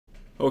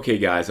Okay,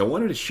 guys, I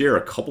wanted to share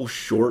a couple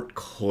short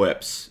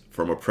clips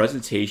from a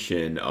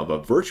presentation of a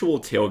virtual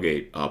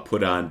tailgate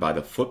put on by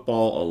the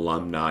Football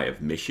Alumni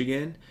of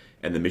Michigan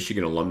and the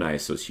Michigan Alumni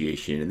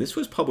Association. And this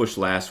was published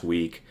last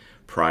week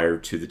prior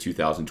to the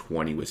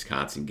 2020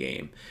 Wisconsin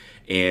game.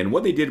 And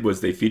what they did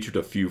was they featured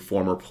a few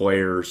former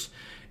players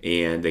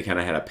and they kind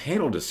of had a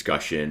panel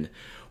discussion.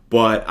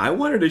 But I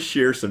wanted to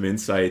share some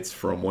insights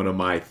from one of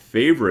my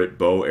favorite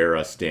Bo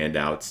era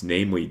standouts,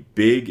 namely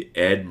Big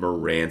Ed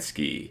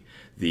Muransky,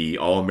 the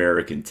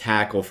All-American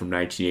tackle from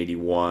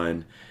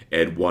 1981.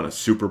 Ed won a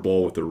Super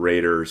Bowl with the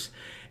Raiders,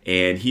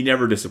 and he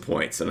never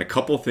disappoints. And a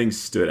couple things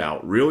stood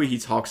out. Really, he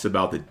talks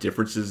about the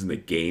differences in the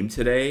game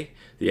today,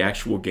 the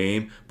actual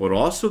game, but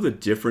also the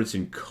difference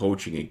in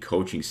coaching and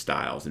coaching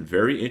styles. And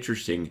very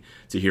interesting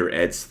to hear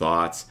Ed's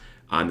thoughts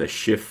on the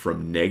shift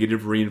from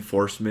negative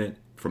reinforcement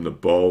from the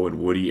Bo and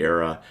Woody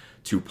era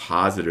to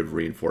positive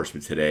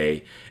reinforcement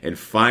today. And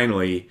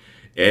finally,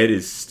 Ed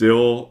is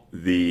still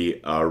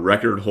the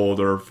record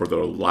holder for the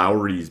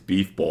Lawry's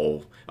Beef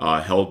Bowl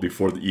held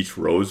before each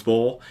Rose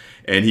Bowl.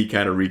 And he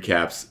kind of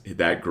recaps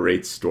that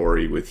great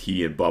story with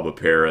he and Bubba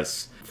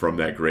Paris from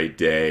that great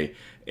day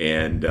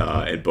and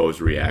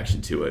Bo's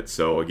reaction to it.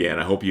 So again,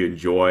 I hope you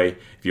enjoy.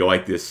 If you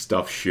like this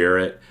stuff, share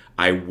it.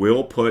 I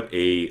will put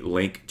a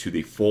link to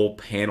the full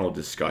panel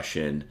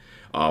discussion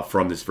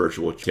from this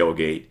virtual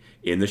tailgate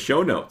in the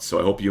show notes. So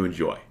I hope you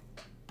enjoy.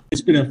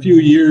 It's been a few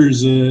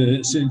years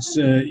since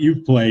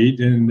you've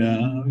played in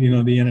the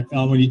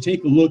NFL. When you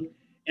take a look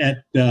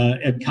at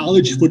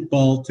college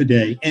football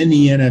today and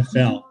the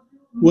NFL,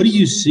 what do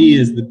you see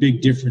as the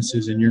big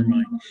differences in your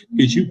mind?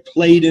 Because you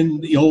played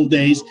in the old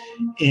days,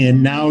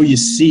 and now you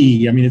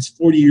see. I mean, it's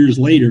 40 years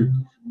later.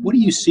 What do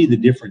you see the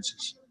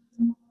differences?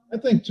 I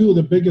think two of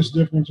the biggest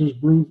differences,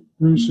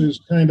 Bruce, is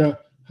kind of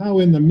how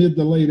in the mid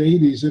to late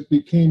 80s it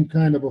became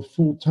kind of a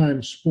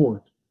full-time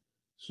sport.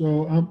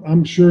 So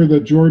I'm sure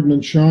that Jordan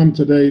and Sean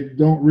today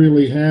don't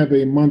really have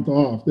a month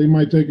off. They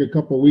might take a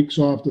couple of weeks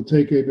off to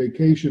take a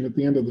vacation at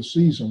the end of the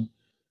season.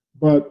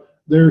 But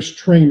there's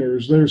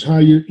trainers, there's how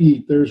you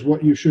eat, there's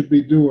what you should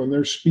be doing,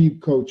 there's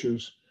speed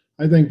coaches.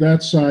 I think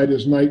that side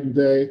is night and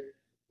day.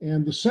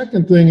 And the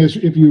second thing is,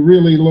 if you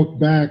really look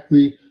back,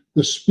 the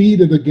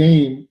speed of the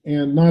game,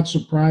 and not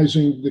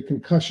surprising, the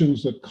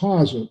concussions that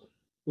cause it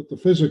with the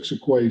physics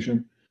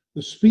equation.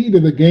 The speed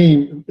of the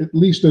game, at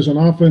least as an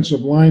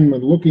offensive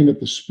lineman, looking at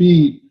the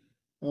speed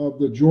of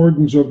the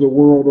Jordans of the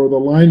world or the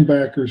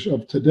linebackers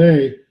of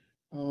today,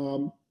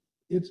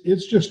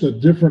 it's just a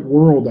different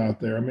world out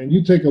there. I mean,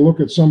 you take a look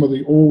at some of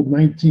the old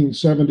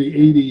 1970,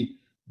 80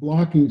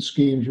 blocking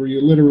schemes where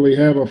you literally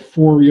have a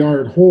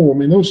 4-yard hole. I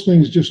mean, those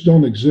things just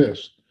don't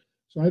exist.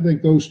 So I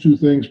think those two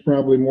things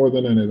probably more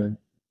than anything.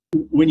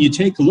 When you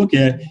take a look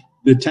at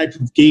the type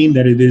of game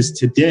that it is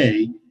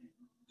today,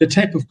 the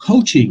type of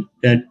coaching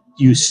that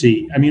you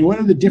see, I mean, what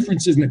are the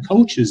differences in the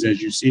coaches as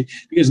you see?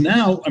 Because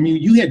now, I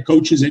mean, you had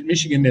coaches at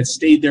Michigan that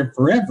stayed there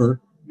forever.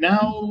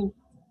 Now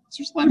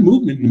there's a lot of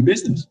movement in the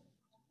business.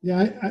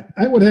 Yeah,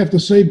 I would have to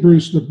say,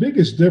 Bruce, the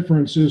biggest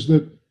difference is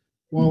that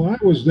while I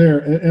was there,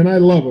 and I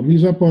love him,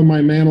 he's up on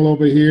my mantle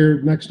over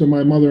here next to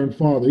my mother and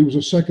father. He was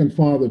a second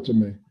father to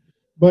me.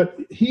 But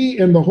he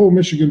and the whole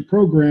Michigan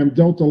program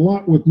dealt a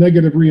lot with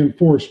negative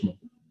reinforcement.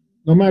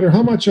 No matter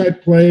how much I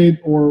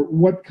played or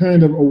what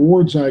kind of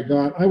awards I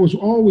got, I was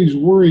always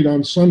worried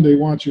on Sunday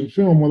watching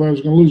film whether I was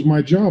going to lose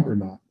my job or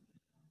not.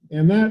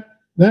 And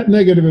that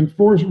negative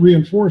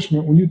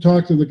reinforcement, when you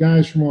talk to the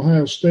guys from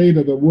Ohio State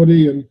or the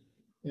Woody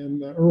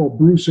and Earl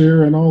Bruce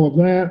era and all of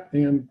that,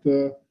 and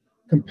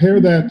compare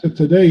that to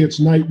today, it's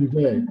night and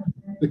day.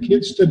 The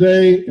kids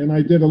today, and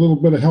I did a little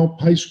bit of help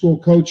high school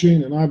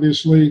coaching, and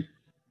obviously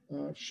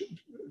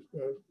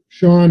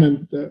Sean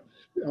and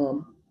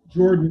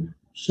Jordan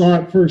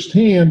saw it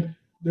firsthand.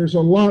 There's a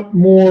lot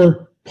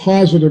more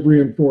positive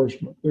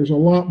reinforcement. There's a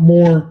lot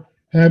more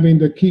having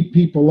to keep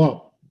people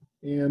up.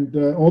 And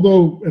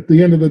although at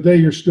the end of the day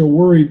you're still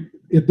worried,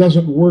 it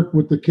doesn't work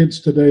with the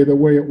kids today the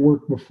way it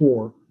worked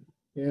before.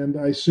 And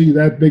I see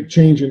that big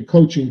change in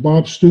coaching.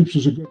 Bob Stoops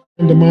is a good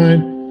friend of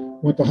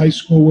mine, went to high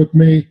school with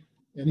me,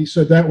 and he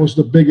said that was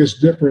the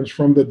biggest difference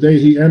from the day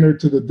he entered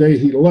to the day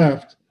he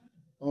left,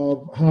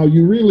 of how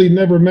you really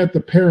never met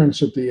the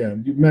parents at the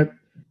end. You met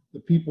the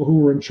people who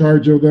were in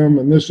charge of them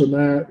and this and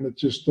that, and it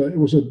just it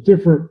was a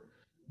different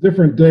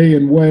day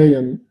and way,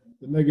 and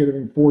the negative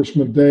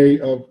enforcement day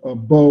of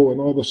Bo and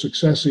all the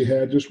success he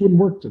had just wouldn't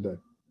work today.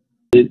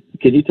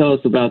 Can you tell us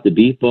about the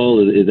Beef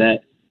Bowl?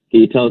 Can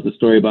you tell us the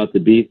story about the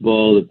Beef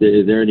Bowl?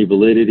 Is there any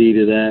validity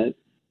to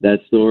that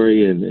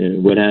story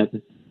and what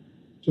happened?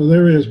 So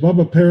there is.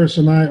 Bubba Paris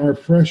and I, our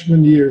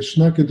freshman year,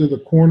 snuck into the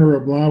corner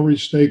of Lawry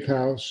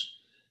Steakhouse.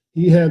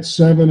 He had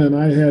 7 and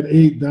I had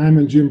 8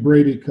 Diamond Jim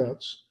Brady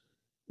cuts.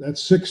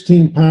 That's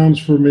 16 pounds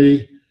for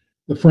me.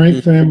 The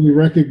Frank family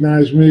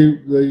recognized me,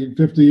 the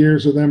 50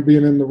 years of them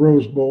being in the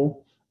Rose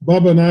Bowl.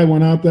 Bubba and I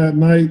went out that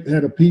night,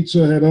 had a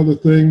pizza, had other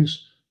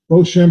things. Bo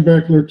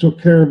Schembechler took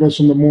care of us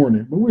in the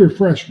morning, but we were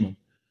freshmen.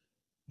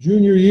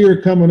 Junior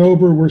year coming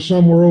over, we're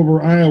somewhere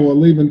over Iowa,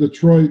 leaving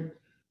Detroit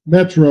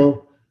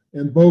Metro.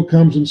 And Bo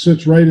comes and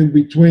sits right in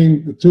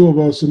between the two of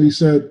us, and he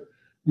said,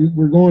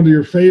 "We're going to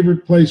your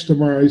favorite place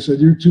tomorrow." He said,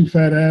 "You two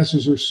fat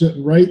asses are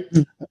sitting right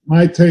at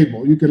my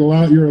table.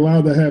 You're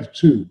allowed to have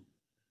two."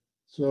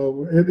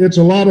 So it's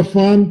a lot of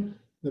fun.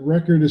 The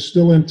record is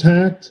still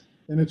intact,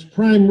 and it's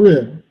prime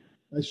rib.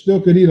 I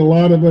still could eat a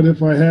lot of it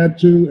if I had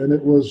to, and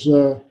it was,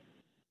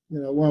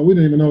 well, we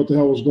didn't even know what the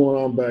hell was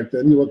going on back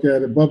then. You look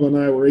at it, Bubba and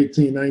I were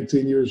 18,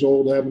 19 years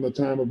old, having the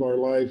time of our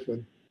life,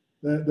 and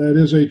that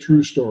is a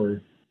true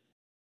story.